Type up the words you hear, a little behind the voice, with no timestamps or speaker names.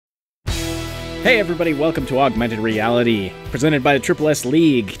Hey everybody, welcome to Augmented Reality, presented by the Triple S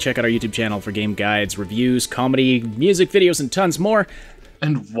League. Check out our YouTube channel for game guides, reviews, comedy, music videos, and tons more.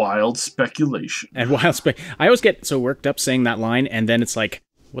 And wild speculation. I always get so worked up saying that line, and then it's like,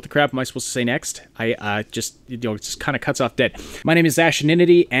 what the crap am I supposed to say next? It just kind of cuts off dead. My name is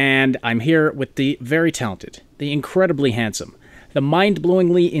Divinity, and I'm here with the very talented, the incredibly handsome, the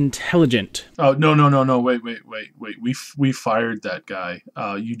mind-blowingly intelligent. Oh, no, wait. We fired that guy.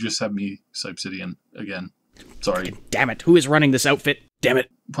 You just have me Sybsidian again. Sorry. Damn it, who is running this outfit? Damn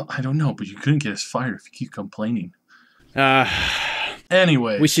it. Well, I don't know, but you couldn't get us fired if you keep complaining.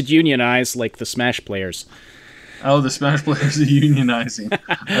 Anyway. We should unionize like the Smash players. Oh, the Smash players are unionizing.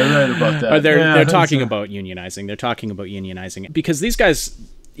 I read about that. They're talking about unionizing. They're talking about unionizing. Because these guys,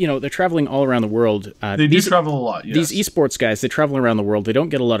 you know, they're traveling all around the world. They do travel a lot, yes. These esports guys, they travel around the world. They don't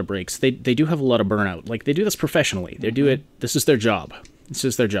get a lot of breaks. They do have a lot of burnout. Like, they do this professionally. They do it. This is their job. This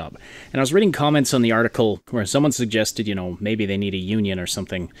is their job. And I was reading comments on the article where someone suggested, you know, maybe they need a union or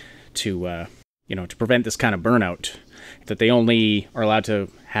something to, to prevent this kind of burnout. That they only are allowed to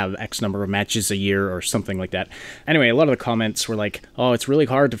have X number of matches a year or something like that. Anyway, a lot of the comments were like, oh, it's really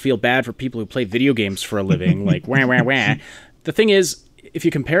hard to feel bad for people who play video games for a living. Like, wah, wah, wah. The thing is, if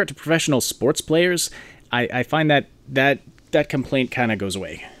you compare it to professional sports players, I find that complaint kind of goes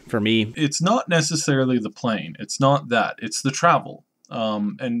away for me. It's not necessarily the playing. It's not that. It's the travel.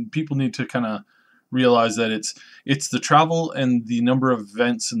 And people need to kind of realize that it's the travel and the number of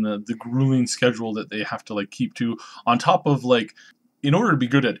events and the grueling schedule that they have to like keep to, on top of like, in order to be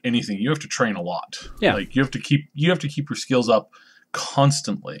good at anything, you have to train a lot. Yeah. Like you have to keep your skills up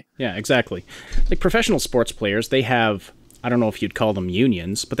constantly. Yeah, exactly. Like professional sports players, they have, I don't know if you'd call them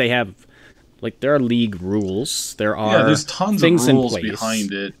unions, but they have, like, there are league rules. There are there's tons things of rules in place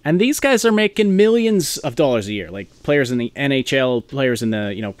behind it. And these guys are making millions of dollars a year. Like players in the NHL, players in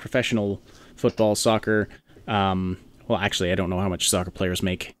the, professional football, soccer. Well, actually, I don't know how much soccer players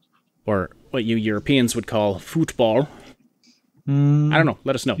make, or what you Europeans would call football. I don't know.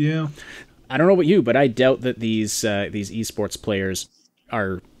 Let us know. Yeah. I don't know about you, but I doubt that these esports players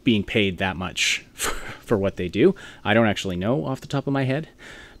are being paid that much for what they do. I don't actually know off the top of my head,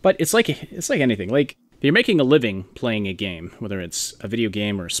 but it's like anything. Like, you're making a living playing a game, whether it's a video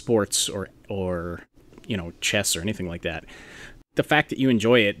game or sports or chess or anything like that. The fact that you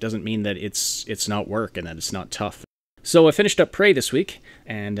enjoy it doesn't mean that it's not work and that it's not tough. So I finished up Prey this week,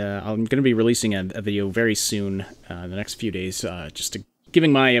 and I'm going to be releasing a video very soon, the next few days, just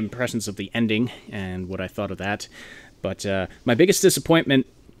giving my impressions of the ending and what I thought of that. But my biggest disappointment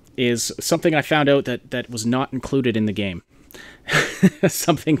is something I found out that was not included in the game.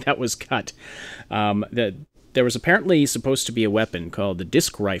 Something that was cut. That there was apparently supposed to be a weapon called the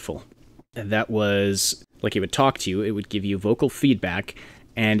disc rifle. That was, like, it would talk to you, it would give you vocal feedback,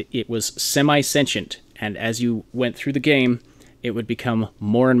 and it was semi-sentient. And as you went through the game, it would become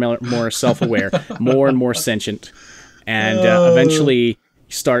more and more self-aware, more and more sentient, and eventually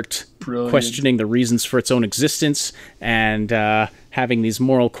start questioning the reasons for its own existence and having these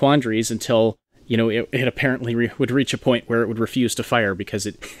moral quandaries until, it apparently would reach a point where it would refuse to fire because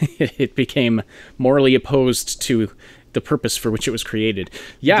it became morally opposed to the purpose for which it was created.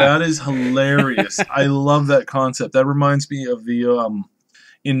 Yeah, that is hilarious. I love that concept. That reminds me of the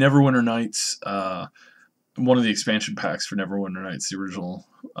in Neverwinter Nights, one of the expansion packs for Neverwinter Nights, the original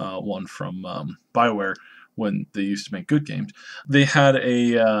one from BioWare, when they used to make good games. They had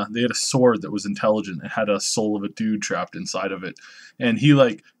a sword that was intelligent. It had a soul of a dude trapped inside of it, and he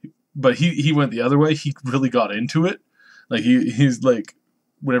went the other way. He really got into it. Like he's like,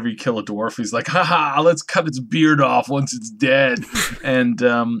 whenever you kill a dwarf, he's like, haha, let's cut its beard off once it's dead. And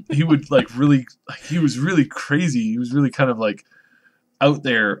he would he was really crazy. He was really kind of like out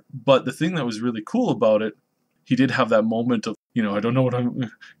there. But the thing that was really cool about it, he did have that moment of, I don't know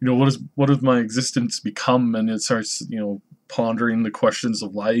what has my existence become? And it starts, pondering the questions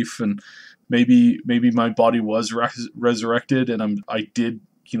of life, and maybe my body was resurrected and I did,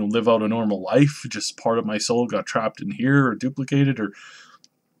 live out a normal life. Just part of my soul got trapped in here or duplicated, or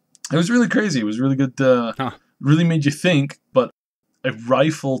it was really crazy. It was really good. Really made you think. But a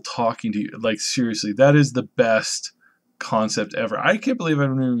rifle talking to you, like, seriously, that is the best concept ever. I can't believe I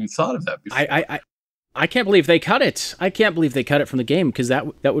haven't even thought of that before. I can't believe they cut it. I can't believe they cut it from the game, because that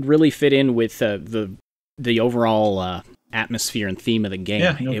would really fit in with the overall atmosphere and theme of the game.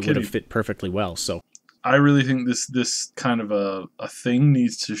 Yeah, no it kidding. would have fit perfectly well. So I really think this kind of a thing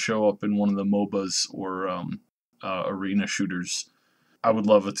needs to show up in one of the MOBAs or arena shooters. I would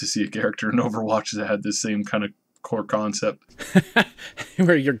love it to see a character in Overwatch that had the same kind of core concept.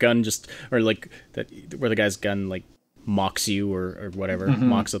 Where your gun where the guy's gun, like, mocks you or whatever,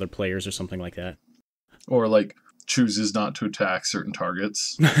 mocks other players or something like that. Or like chooses not to attack certain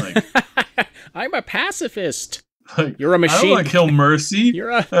targets. Like, I'm a pacifist. Like, You're a machine. I don't want to kill Mercy. You're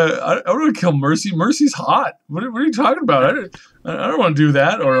a... I don't want to kill Mercy. Mercy's hot. What are you talking about? I don't want to do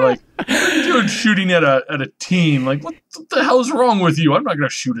that. Or like, what are you doing shooting at a team? Like, what the hell is wrong with you? I'm not going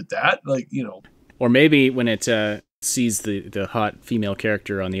to shoot at that. Like, you know. Or maybe when it sees the hot female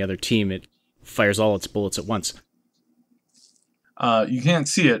character on the other team, it fires all its bullets at once. You can't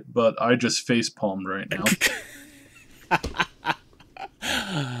see it, but I just face-palmed right now.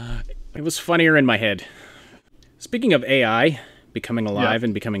 It was funnier in my head. Speaking of AI becoming alive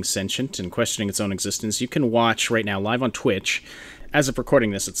and becoming sentient and questioning its own existence, you can watch right now live on Twitch. As of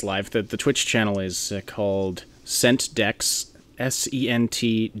recording this, it's live. The Twitch channel is called SentDex,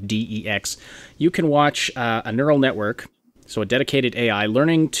 SentDex. You can watch a neural network, so a dedicated AI,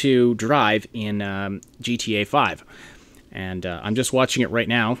 learning to drive in GTA 5. And I'm just watching it right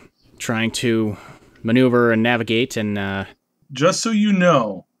now, trying to maneuver and navigate and... Just so you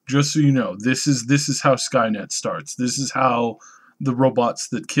know, this is how Skynet starts. This is how the robots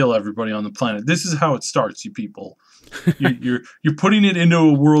that kill everybody on the planet. This is how it starts, you people. You're putting it into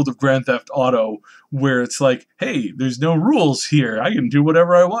a world of Grand Theft Auto where it's like, hey, there's no rules here. I can do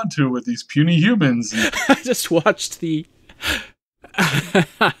whatever I want to with these puny humans. I just watched the...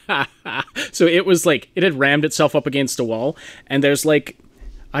 So it was like, it had rammed itself up against a wall, and there's like...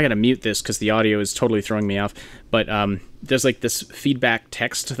 I gotta mute this because the audio is totally throwing me off. But there's like this feedback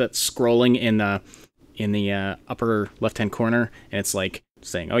text that's scrolling in the upper left-hand corner, and it's like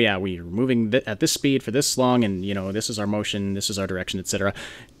saying, "Oh yeah, we're moving at this speed for this long, and you know this is our motion, this is our direction, etc."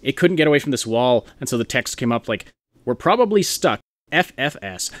 It couldn't get away from this wall, and so the text came up like, "We're probably stuck.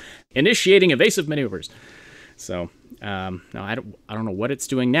 FFS, initiating evasive maneuvers." So no, I don't know what it's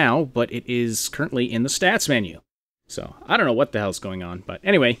doing now, but it is currently in the stats menu. So, I don't know what the hell's going on, but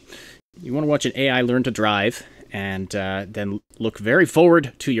anyway, you want to watch an AI learn to drive, and then look very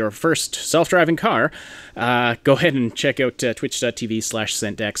forward to your first self-driving car, go ahead and check out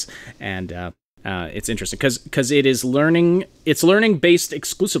twitch.tv/SentDex, and it's interesting, because it's learning based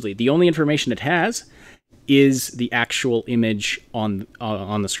exclusively. The only information it has is the actual image on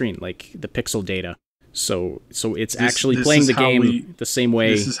the screen, like the pixel data. So it's actually playing the game the same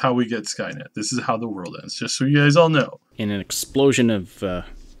way. This is how we get Skynet. This is how the world ends, just so you guys all know. In an explosion of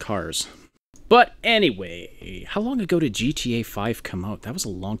cars. But anyway, how long ago did GTA 5 come out? That was a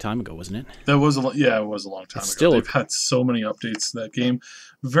long time ago, wasn't it? It was a long time ago. They've had so many updates to that game.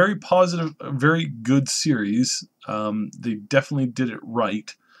 Very positive, very good series. They definitely did it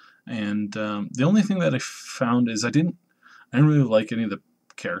right. And the only thing that I found is I didn't really like any of the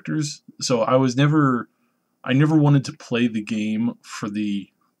characters, so I never wanted to play the game for the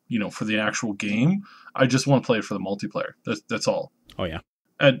actual game. I just want to play it for the multiplayer. That's all. Oh yeah.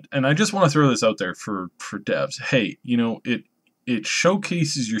 And I just want to throw this out there for devs. Hey, it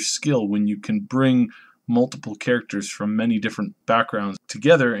showcases your skill when you can bring multiple characters from many different backgrounds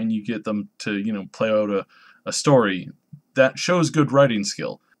together and you get them to play out a story. That shows good writing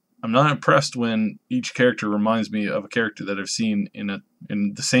skill. I'm not impressed when each character reminds me of a character that I've seen in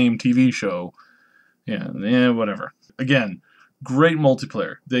the same TV show. Yeah, whatever. Again, great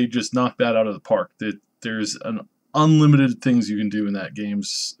multiplayer. They just knocked that out of the park. There's an unlimited things you can do in that game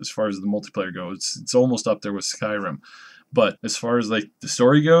as far as the multiplayer goes. It's almost up there with Skyrim. But as far as like the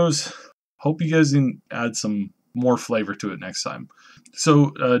story goes, hope you guys can add some more flavor to it next time.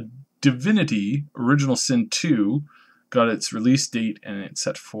 So Divinity Original Sin 2 got its release date, and it's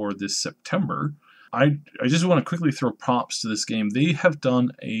set for this September. I just want to quickly throw props to this game. They have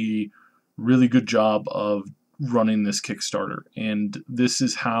done a really good job of running this Kickstarter, and this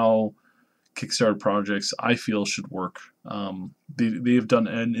is how Kickstarter projects, I feel, should work. They have done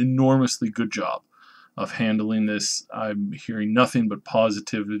an enormously good job of handling this. I'm hearing nothing but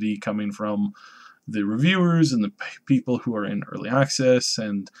positivity coming from the reviewers and the people who are in early access,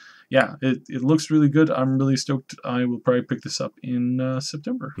 and yeah, it looks really good. I'm really stoked. I will probably pick this up in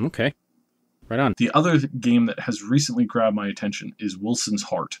September. Okay, right on. The other game that has recently grabbed my attention is Wilson's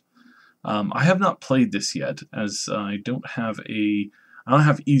Heart. I have not played this yet, as I don't have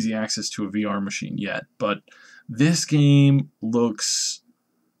easy access to a VR machine yet, but this game looks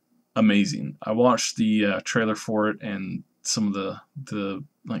amazing. I watched the trailer for it and some of the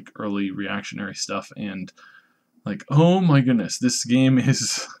like early reactionary stuff, and like, oh my goodness, this game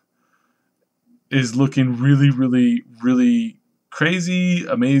is looking really, really, really crazy,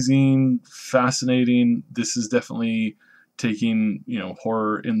 amazing, fascinating. This is definitely taking,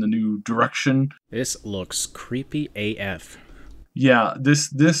 horror in the new direction. This looks creepy AF. Yeah,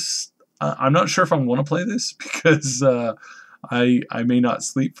 this I'm not sure if I want to play this because I may not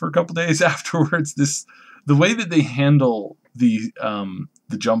sleep for a couple days afterwards. The way that they handle the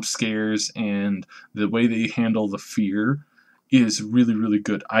jump scares and the way they handle the fear is really, really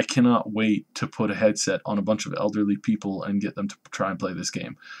good. I cannot wait to put a headset on a bunch of elderly people and get them to try and play this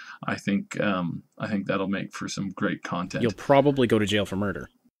game. I think that'll make for some great content. You'll probably go to jail for murder.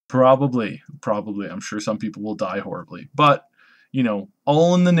 Probably. I'm sure some people will die horribly, but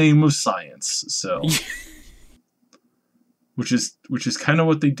all in the name of science. So, which is kind of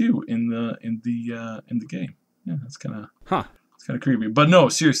what they do in the game. Yeah, that's kind of It's kind of creepy. But no,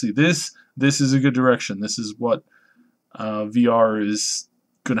 seriously, this is a good direction. This is what VR is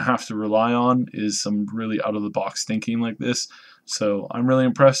going to have to rely on, is some really out of the box thinking like this. So I'm really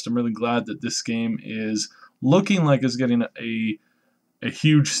impressed. I'm really glad that this game is looking like it's getting a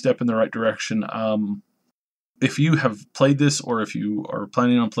huge step in the right direction. If you have played this or if you are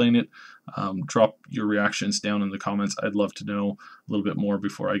planning on playing it, drop your reactions down in the comments. I'd love to know a little bit more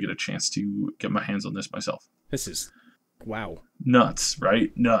before I get a chance to get my hands on this myself. This is, wow. Nuts,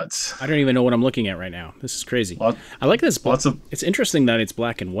 right? Nuts. I don't even know what I'm looking at right now. This is crazy. I like this. It's interesting that it's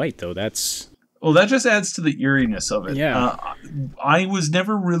black and white, though. Well, that just adds to the eeriness of it. Yeah. I was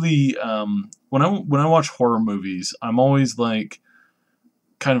never really when I watch horror movies, I'm always like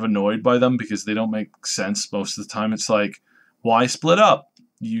kind of annoyed by them because they don't make sense most of the time. It's like, why split up?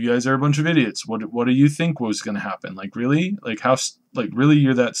 You guys are a bunch of idiots. What do you think was going to happen? Like, really? Like, how? Like, really?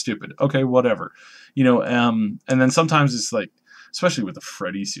 You're that stupid? Okay, whatever. And then sometimes it's like, especially with the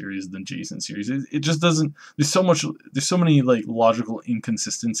Freddy series, the Jason series, it just doesn't. There's so many like logical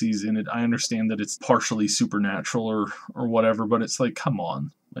inconsistencies in it. I understand that it's partially supernatural or whatever, but it's like, come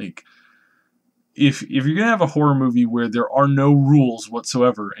on, like. If you're gonna have a horror movie where there are no rules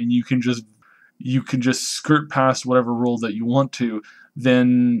whatsoever and you can just skirt past whatever rule that you want to,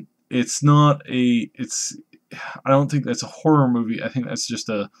 then I don't think that's a horror movie. I think that's just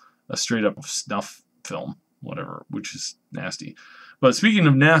a straight up snuff film, whatever, which is nasty. But speaking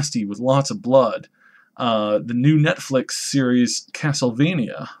of nasty with lots of blood, the new Netflix series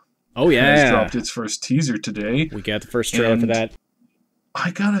Castlevania has dropped its first teaser today. We got the first trailer for that.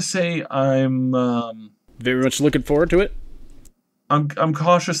 I gotta say, I'm very much looking forward to it. I'm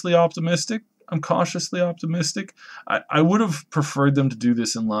cautiously optimistic. I would have preferred them to do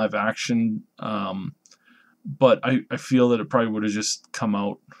this in live action, but I feel that it probably would have just come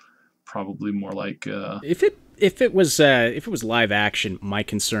out probably more like if it was live action, my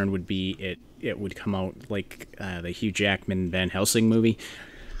concern would be it would come out like the Hugh Jackman Van Helsing movie.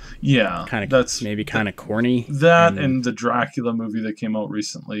 Yeah, that's maybe kind of corny. That and the Dracula movie that came out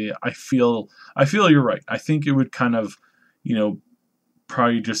recently. I feel you're right. I think it would kind of,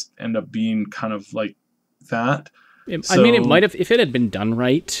 probably just end up being kind of like that. I mean, it might have, if it had been done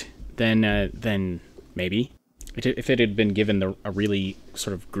right, then maybe. If it had been given a really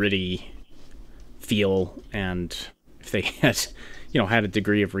sort of gritty feel, and if they had, had a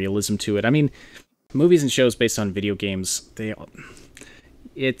degree of realism to it. I mean, movies and shows based on video games,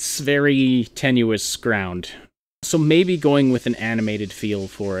 it's very tenuous ground. So maybe going with an animated feel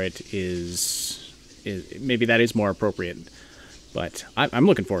for it is maybe that is more appropriate. But I'm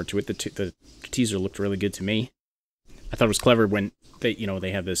looking forward to it. The teaser looked really good to me. I thought it was clever when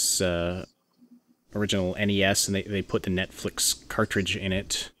they have this original NES and they put the Netflix cartridge in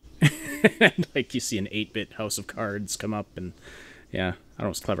it. And like you see an 8-bit House of Cards come up, and yeah, I thought it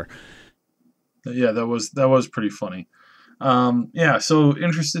was clever. Yeah, that was pretty funny. So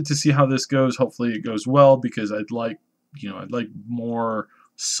interested to see how this goes. Hopefully it goes well, because I'd like more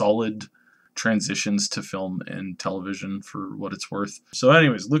solid transitions to film and television for what it's worth. So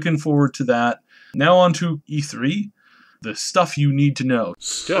anyways, looking forward to that. Now on to E3, the stuff you need to know.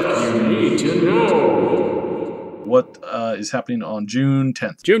 What is happening on June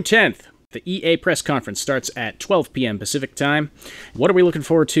 10th? June 10th. The EA press conference starts at 12 p.m. Pacific time. What are we looking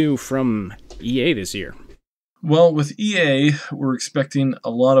forward to from EA this year? Well, with EA, we're expecting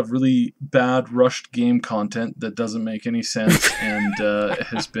a lot of really bad rushed game content that doesn't make any sense and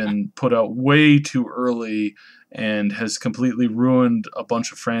has been put out way too early and has completely ruined a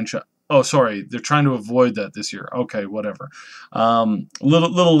bunch of franchise. Oh, sorry, they're trying to avoid that this year. Okay, whatever.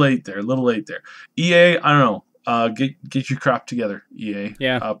 Little late there. EA, I don't know. Get your crap together, EA.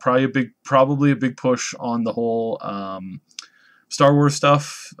 Yeah. Probably a big push on the whole Star Wars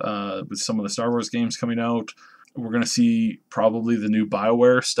stuff with some of the Star Wars games coming out. We're going to see probably the new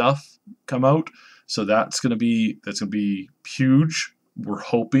BioWare stuff come out. So that's going to be huge. We're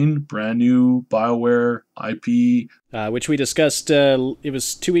hoping brand new BioWare IP. Which we discussed, it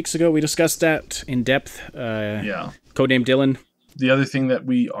was 2 weeks ago. We discussed that in depth. Yeah. Codename Dylan. The other thing that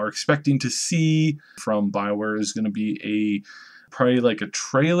we are expecting to see from BioWare is going to be probably like a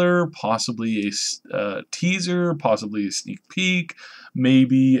trailer, possibly a teaser, possibly a sneak peek,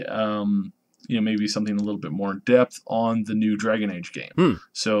 maybe maybe something a little bit more in depth on the new Dragon Age game.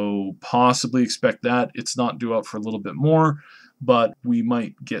 So possibly expect that. It's not due out for a little bit more, but we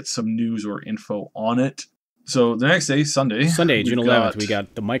might get some news or info on it. So the next day, Sunday, June 11th, we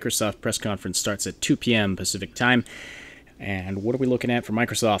got the Microsoft press conference. Starts at 2 p.m. Pacific time. And what are we looking at for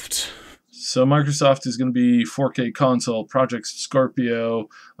Microsoft? So Microsoft is going to be 4K console, Project Scorpio,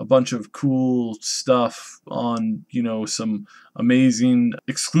 a bunch of cool stuff on, some amazing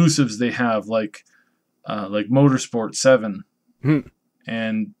exclusives they have, like Motorsport 7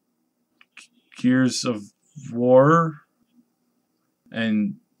 and Gears of War,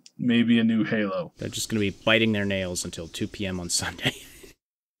 and maybe a new Halo. They're just going to be biting their nails until 2 p.m. on Sunday.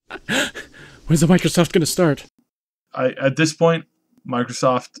 When's the Microsoft going to start? At this point,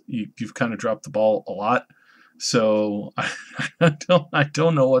 Microsoft, you've kind of dropped the ball a lot, so I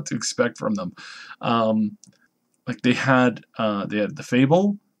don't know what to expect from them. They had the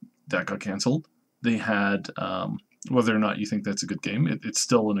Fable that got canceled. They had whether or not you think that's a good game, it's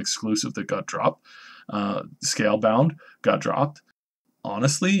still an exclusive that got dropped. Scalebound got dropped.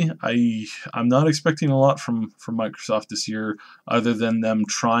 Honestly, I'm not expecting a lot from Microsoft this year, other than them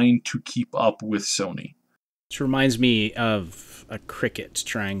trying to keep up with Sony. Which reminds me of a cricket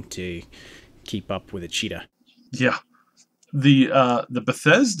trying to keep up with a cheetah. Yeah. The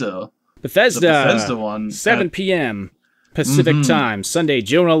Bethesda one. 7 p.m. Pacific time, Sunday,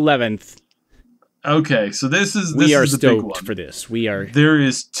 June 11th. Okay, so this is we are the stoked big one. For this. There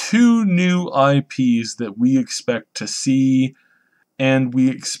is 2 new IPs that we expect to see, and we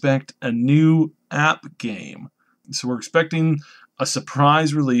expect a new app game. So we're expecting a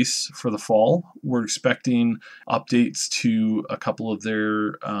surprise release for the fall. We're expecting updates to a couple of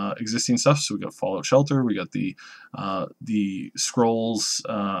their existing stuff. So we got Fallout Shelter, we got the Scrolls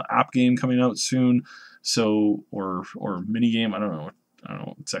app game coming out soon. So or mini game, I don't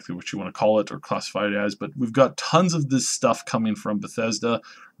know exactly what you want to call it or classify it as, but we've got tons of this stuff coming from Bethesda.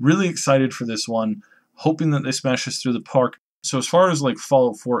 Really excited for this one, hoping that they smash us through the park. So as far as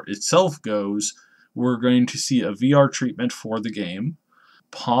Fallout 4 itself goes, we're going to see a VR treatment for the game,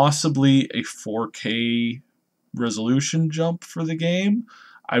 possibly a 4K resolution jump for the game.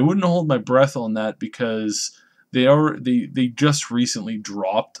 I wouldn't hold my breath on that because they just recently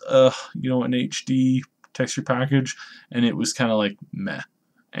dropped an HD texture package, and it was kind of meh.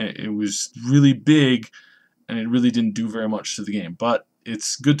 And it was really big, and it really didn't do very much to the game. But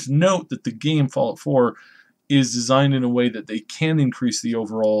it's good to note that the game Fallout 4 is designed in a way that they can increase the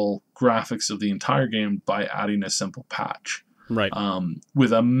overall graphics of the entire game by adding a simple patch. Right.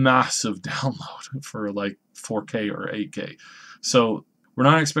 With a massive download for 4K or 8K. So we're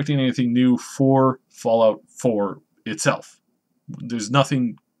not expecting anything new for Fallout 4 itself. There's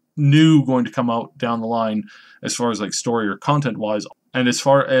nothing new going to come out down the line as far as story or content wise. And as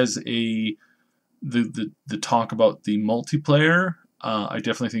far as the talk about the multiplayer, I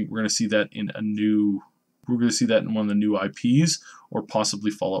definitely think we're going to see that in we're going to see that in one of the new IPs, or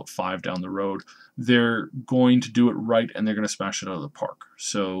possibly Fallout 5 down the road. They're going to do it right, and they're going to smash it out of the park.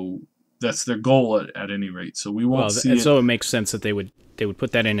 So that's their goal at any rate. So we won't see it. So it makes sense that they would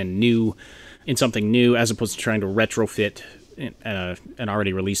put that in something new, as opposed to trying to retrofit an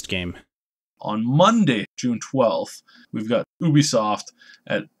already released game. On Monday, June 12th, we've got Ubisoft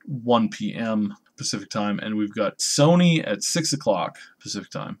at 1 p.m. Pacific time, and we've got Sony at 6 o'clock Pacific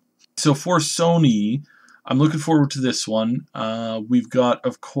time. So for Sony, I'm looking forward to this one. We've got,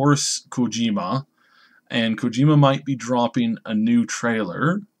 of course, Kojima, and Kojima might be dropping a new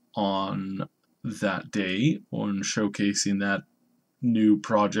trailer on that day on showcasing that new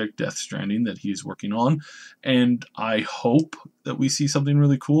project, Death Stranding, that he's working on. And I hope that we see something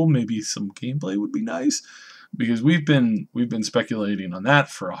really cool. Maybe some gameplay would be nice, because we've been speculating on that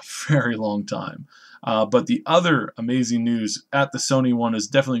for a very long time. But the other amazing news at the Sony one is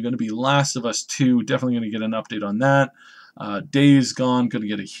definitely going to be Last of Us 2. Definitely going to get an update on that. Days Gone, going to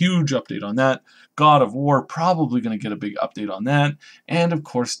get a huge update on that. God of War, probably going to get a big update on that. And of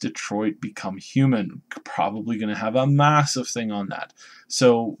course, Detroit Become Human, probably going to have a massive thing on that.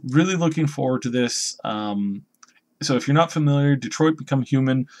 So really looking forward to this. So if you're not familiar, Detroit Become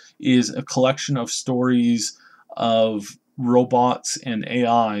Human is a collection of stories of robots and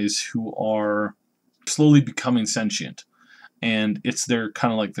AIs who are slowly becoming sentient, and it's their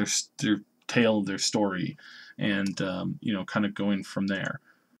kind of like their tale of their story, and kind of going from there.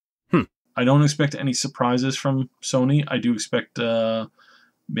 I don't expect any surprises from Sony. I do expect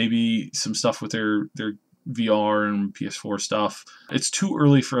maybe some stuff with their VR and PS4 stuff. It's too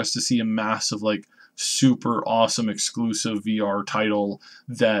early for us to see a massive, like, super awesome exclusive VR title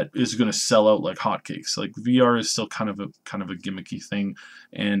that is going to sell out like hotcakes. Like, VR is still kind of a gimmicky thing,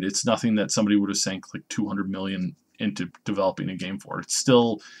 and it's nothing that somebody would have sank like 200 million into developing a game for. It's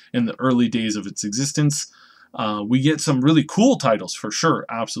still in the early days of its existence. We get some really cool titles for sure,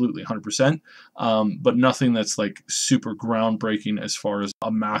 absolutely, 100%, but nothing that's like super groundbreaking as far as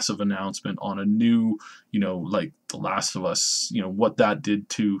a massive announcement on a new, like The Last of Us, what that did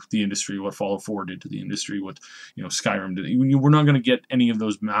to the industry, what Fallout 4 did to the industry, what, Skyrim did. We're not going to get any of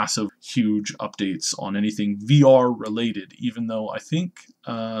those massive, huge updates on anything VR related, even though I think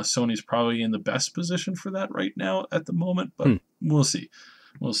Sony's probably in the best position for that right now at the moment, but we'll see.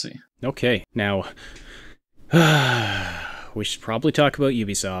 We'll see. Okay, now... we should probably talk about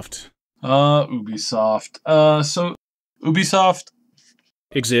Ubisoft. Ubisoft. So Ubisoft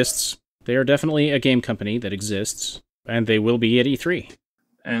exists. They are definitely a game company that exists, and they will be at E3.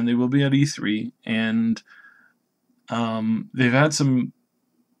 And they've had some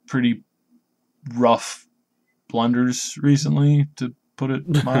pretty rough blunders recently, to put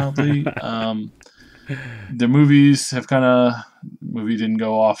it mildly. Their movies have movie didn't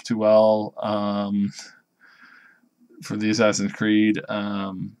go off too well. For the Assassin's Creed.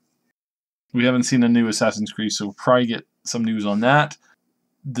 We haven't seen a new Assassin's Creed, so we'll probably get some news on that.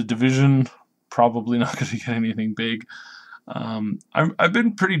 The Division, probably not going to get anything big. I've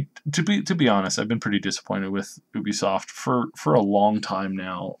been pretty, to be honest, I've been pretty disappointed with Ubisoft for a long time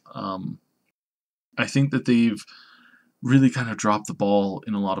now. I think that they've really kind of dropped the ball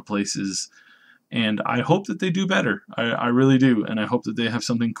in a lot of places, and I hope that they do better. I really do. And I hope that they have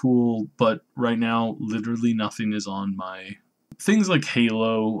something cool. But right now, literally nothing is on my... Things like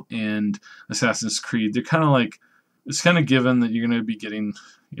Halo and Assassin's Creed, they're kind of like... It's kind of given that you're going to be getting,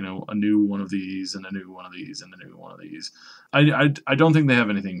 a new one of these and a new one of these and a new one of these. I don't think they have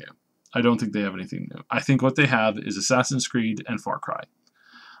anything new. I think what they have is Assassin's Creed and Far Cry.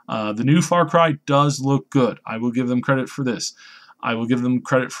 The new Far Cry does look good. I will give them credit for this. I will give them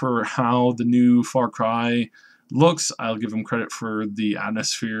credit for how the new Far Cry looks. I'll give them credit for the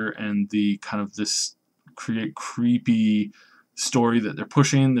atmosphere and the kind of this creepy story that they're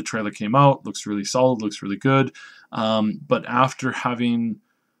pushing. The trailer came out, looks really solid, looks really good. But after having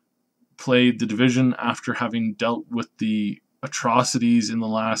played The Division, after having dealt with the atrocities in the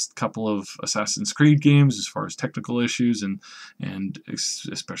last couple of Assassin's Creed games as far as technical issues and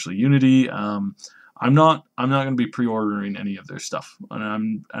especially Unity, I'm not going to be pre-ordering any of their stuff,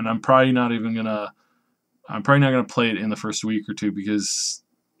 and I'm probably not gonna play it in the first week or two, because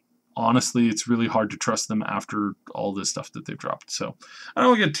honestly, it's really hard to trust them after all this stuff that they've dropped. So I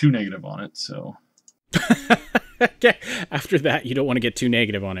don't want to get too negative on it. So after that, you don't want to get too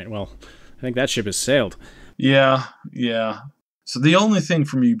negative on it. Well, I think that ship has sailed. Yeah. So the only thing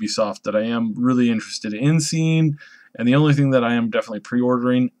from Ubisoft that I am really interested in seeing, and the only thing that I am definitely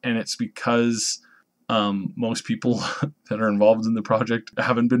pre-ordering, and it's because most people that are involved in the project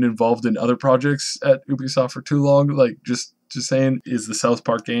haven't been involved in other projects at Ubisoft for too long. Like, just saying, is the South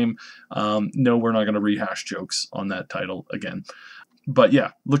Park game. No, we're not going to rehash jokes on that title again. But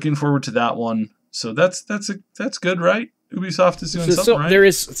yeah, looking forward to that one. So that's good, right? Ubisoft is doing something right. There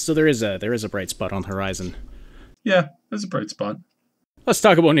is a bright spot on the horizon. Yeah, there's a bright spot. Let's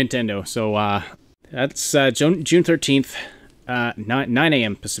talk about Nintendo. So that's June 13th, 9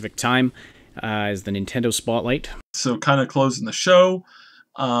 a.m. Pacific time. Is the Nintendo Spotlight. So kind of closing the show,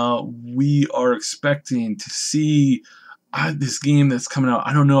 we are expecting to see this game that's coming out.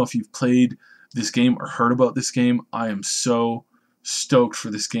 I don't know if you've played this game or heard about this game. I am so stoked for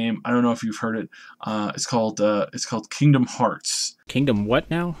this game. I don't know if you've heard it. It's called Kingdom Hearts. Kingdom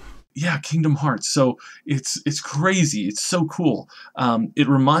what now? Yeah, Kingdom Hearts. So it's crazy. It's so cool. It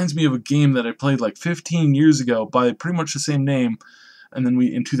reminds me of a game that I played like 15 years ago by pretty much the same name. And then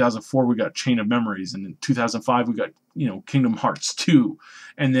in 2004 we got Chain of Memories, and in 2005 we got Kingdom Hearts 2,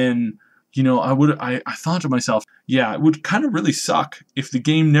 and then I thought to myself, yeah, it would kind of really suck if the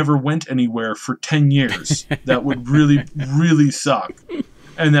game never went anywhere for 10 years. That would really, really suck,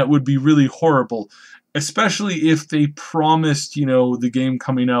 and that would be really horrible, especially if they promised the game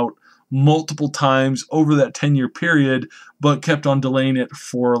coming out multiple times over that 10-year period, but kept on delaying it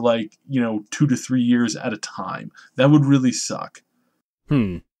for 2 to 3 years at a time. That would really suck.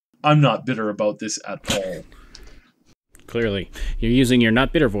 I'm not bitter about this at all. Clearly. You're using your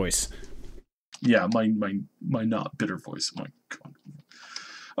not bitter voice. Yeah, my not bitter voice. My God.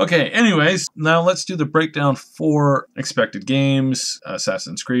 Okay, anyways, now let's do the breakdown for expected games.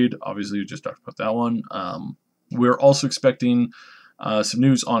 Assassin's Creed, obviously we just talked about that one. We're also expecting some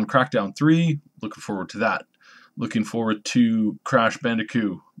news on Crackdown 3. looking forward to that. Looking forward to Crash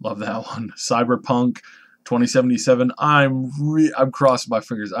Bandicoot. Love that one. Cyberpunk 2077. I'm crossing my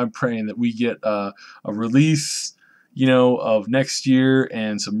fingers. I'm praying that we get a release, of next year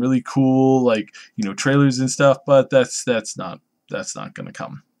and some really cool trailers and stuff. But that's not going to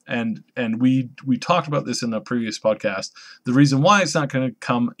come. And we talked about this in a previous podcast. The reason why it's not going to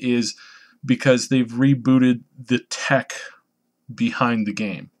come is because they've rebooted the tech behind the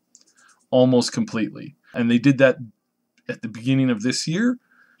game almost completely. And they did that at the beginning of this year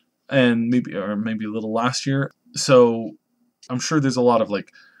and maybe a little last year. So I'm sure there's a lot of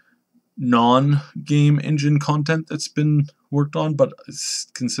non-game engine content that's been worked on, but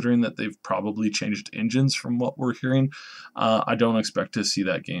considering that they've probably changed engines from what we're hearing, I don't expect to see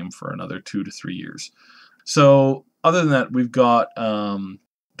that game for another 2 to 3 years. So other than that, we've got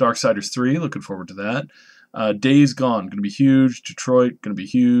Darksiders 3, looking forward to that. Days Gone, going to be huge. Detroit, going to be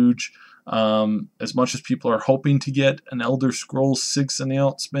huge. As much as people are hoping to get an Elder Scrolls 6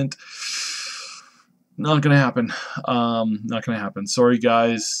 announcement, not going to happen. Not going to happen. Sorry,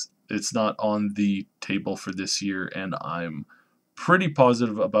 guys. It's not on the table for this year, and I'm pretty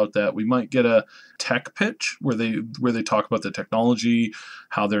positive about that. We might get a tech pitch where they talk about the technology,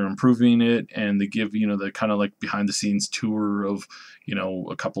 how they're improving it, and they give the kind of behind the scenes tour of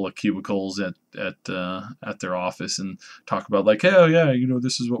a couple of cubicles at their office and talk about oh yeah,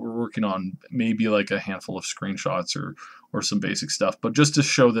 this is what we're working on. Maybe a handful of screenshots or some basic stuff, but just to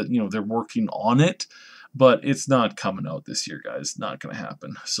show that they're working on it. But it's not coming out this year, guys. Not going to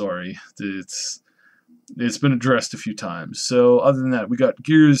happen. Sorry. It's been addressed a few times. So other than that, we got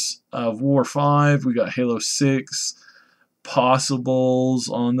Gears of War 5. We got Halo 6. Possibles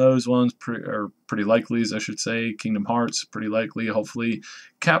on those ones are pretty likely, as I should say. Kingdom Hearts, pretty likely, hopefully.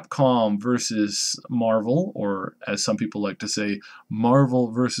 Capcom versus Marvel, or as some people like to say,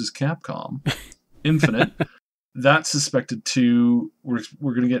 Marvel versus Capcom. Infinite. That's suspected to. We're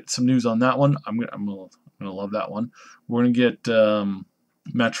going to get some news on that one. I'm gonna love that one. We're gonna get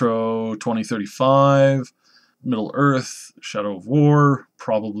Metro 2035, Middle Earth, Shadow of War. We're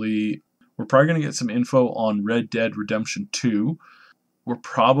probably gonna get some info on Red Dead Redemption 2. We're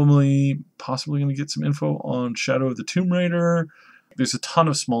possibly gonna get some info on Shadow of the Tomb Raider. There's a ton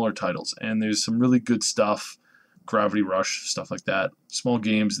of smaller titles, and there's some really good stuff. Gravity Rush, stuff like that. Small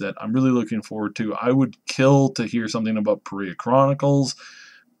games that I'm really looking forward to. I would kill to hear something about Perea Chronicles,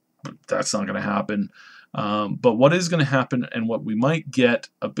 but that's not going to happen. But what is going to happen, and what we might get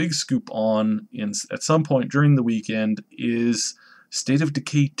a big scoop on at some point during the weekend, is State of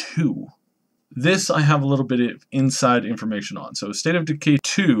Decay 2. This I have a little bit of inside information on. So State of Decay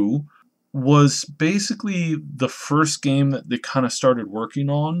 2 was basically the first game that they kind of started working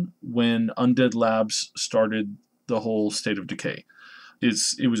on when Undead Labs started the whole State of Decay.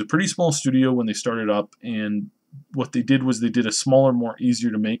 It was a pretty small studio when they started up, and what they did was they did a smaller, more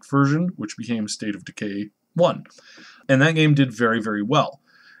easier to make version, which became State of Decay 1. And that game did very, very well.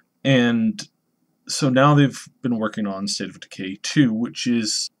 And so now they've been working on State of Decay 2, which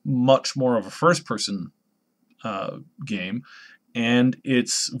is much more of a first-person game, and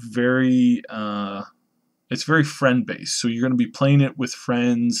it's very friend-based. So you're going to be playing it with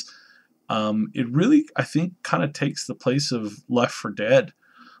friends. It really, I think, kind of takes the place of Left 4 Dead.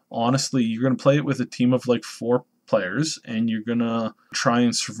 Honestly, you're going to play it with a team of 4 players, and you're going to try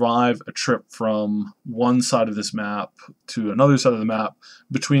and survive a trip from one side of this map to another side of the map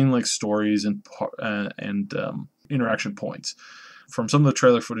between stories and interaction points. From some of the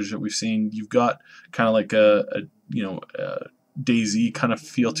trailer footage that we've seen, you've got kind of a DayZ kind of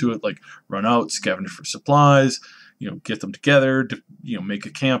feel to it, run out, scavenge for supplies, get them together, make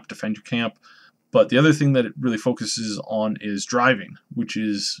a camp, defend your camp. But the other thing that it really focuses on is driving, which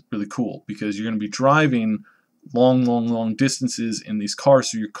is really cool because you're going to be driving long distances in these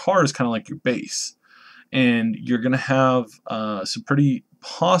cars. So your car is kind of like your base, and you're going to have some pretty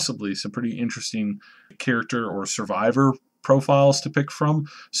interesting character or survivor profiles to pick from.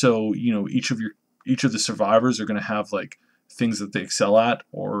 So each of the survivors are going to have things that they excel at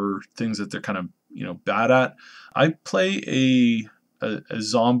or things that they're kind of bad at. I play a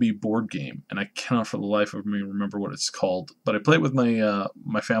zombie board game, and I cannot for the life of me remember what it's called, but I play it with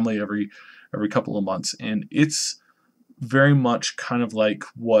my family every couple of months, and it's very much kind of like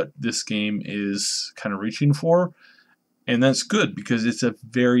what this game is kind of reaching for. And that's good because it's a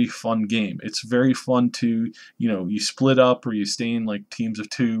very fun game. It's very fun to, you split up or you stay in teams of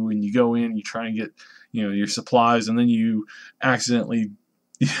 2 and you go in, you try and get, your supplies, and then you accidentally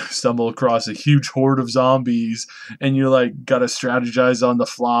stumble across a huge horde of zombies, and you're gotta strategize on the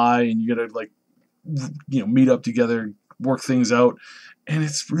fly, and you gotta meet up together, work things out. And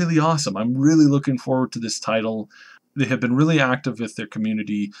it's really awesome. I'm really looking forward to this title. They have been really active with their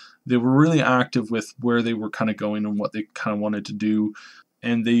community. They were really active with where they were kind of going and what they kind of wanted to do.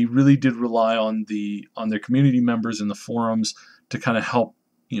 And they really did rely on their community members in the forums to kind of help,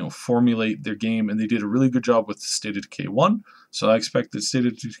 formulate their game. And they did a really good job with State of Decay 1. So I expect that State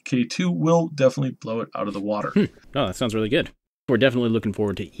of Decay 2 will definitely blow it out of the water. Oh, that sounds really good. We're definitely looking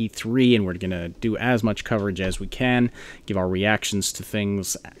forward to E3, and we're going to do as much coverage as we can, give our reactions to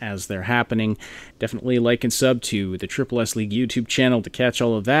things as they're happening. Definitely like and sub to the Triple S League YouTube channel to catch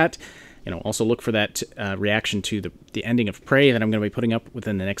all of that. Also look for that reaction to the ending of Prey that I'm going to be putting up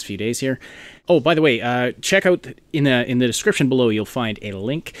within the next few days here. Oh, by the way, check out in the description below, you'll find a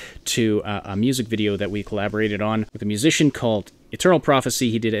link to a music video that we collaborated on with a musician called Eternal Prophecy.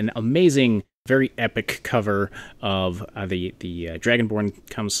 He did an amazing, very epic cover of the Dragonborn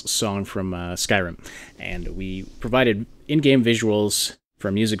Comes song from Skyrim, and we provided in-game visuals for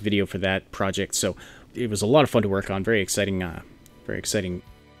a music video for that project. So it was a lot of fun to work on. Very exciting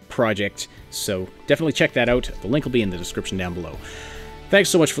project. So definitely check that out. The link will be in the description down below. Thanks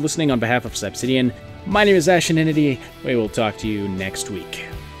so much for listening on behalf of Sybsidian. My name is Ashenity. We will talk to you next week.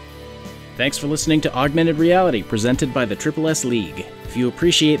 Thanks for listening to Augmented Reality, presented by the Triple S League. If you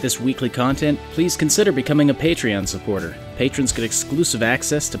appreciate this weekly content, please consider becoming a Patreon supporter. Patrons get exclusive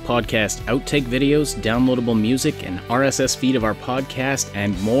access to podcast outtake videos, downloadable music, an RSS feed of our podcast,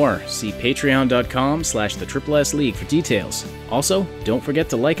 and more. See patreon.com/the Triple S League for details. Also, don't forget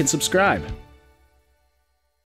to like and subscribe.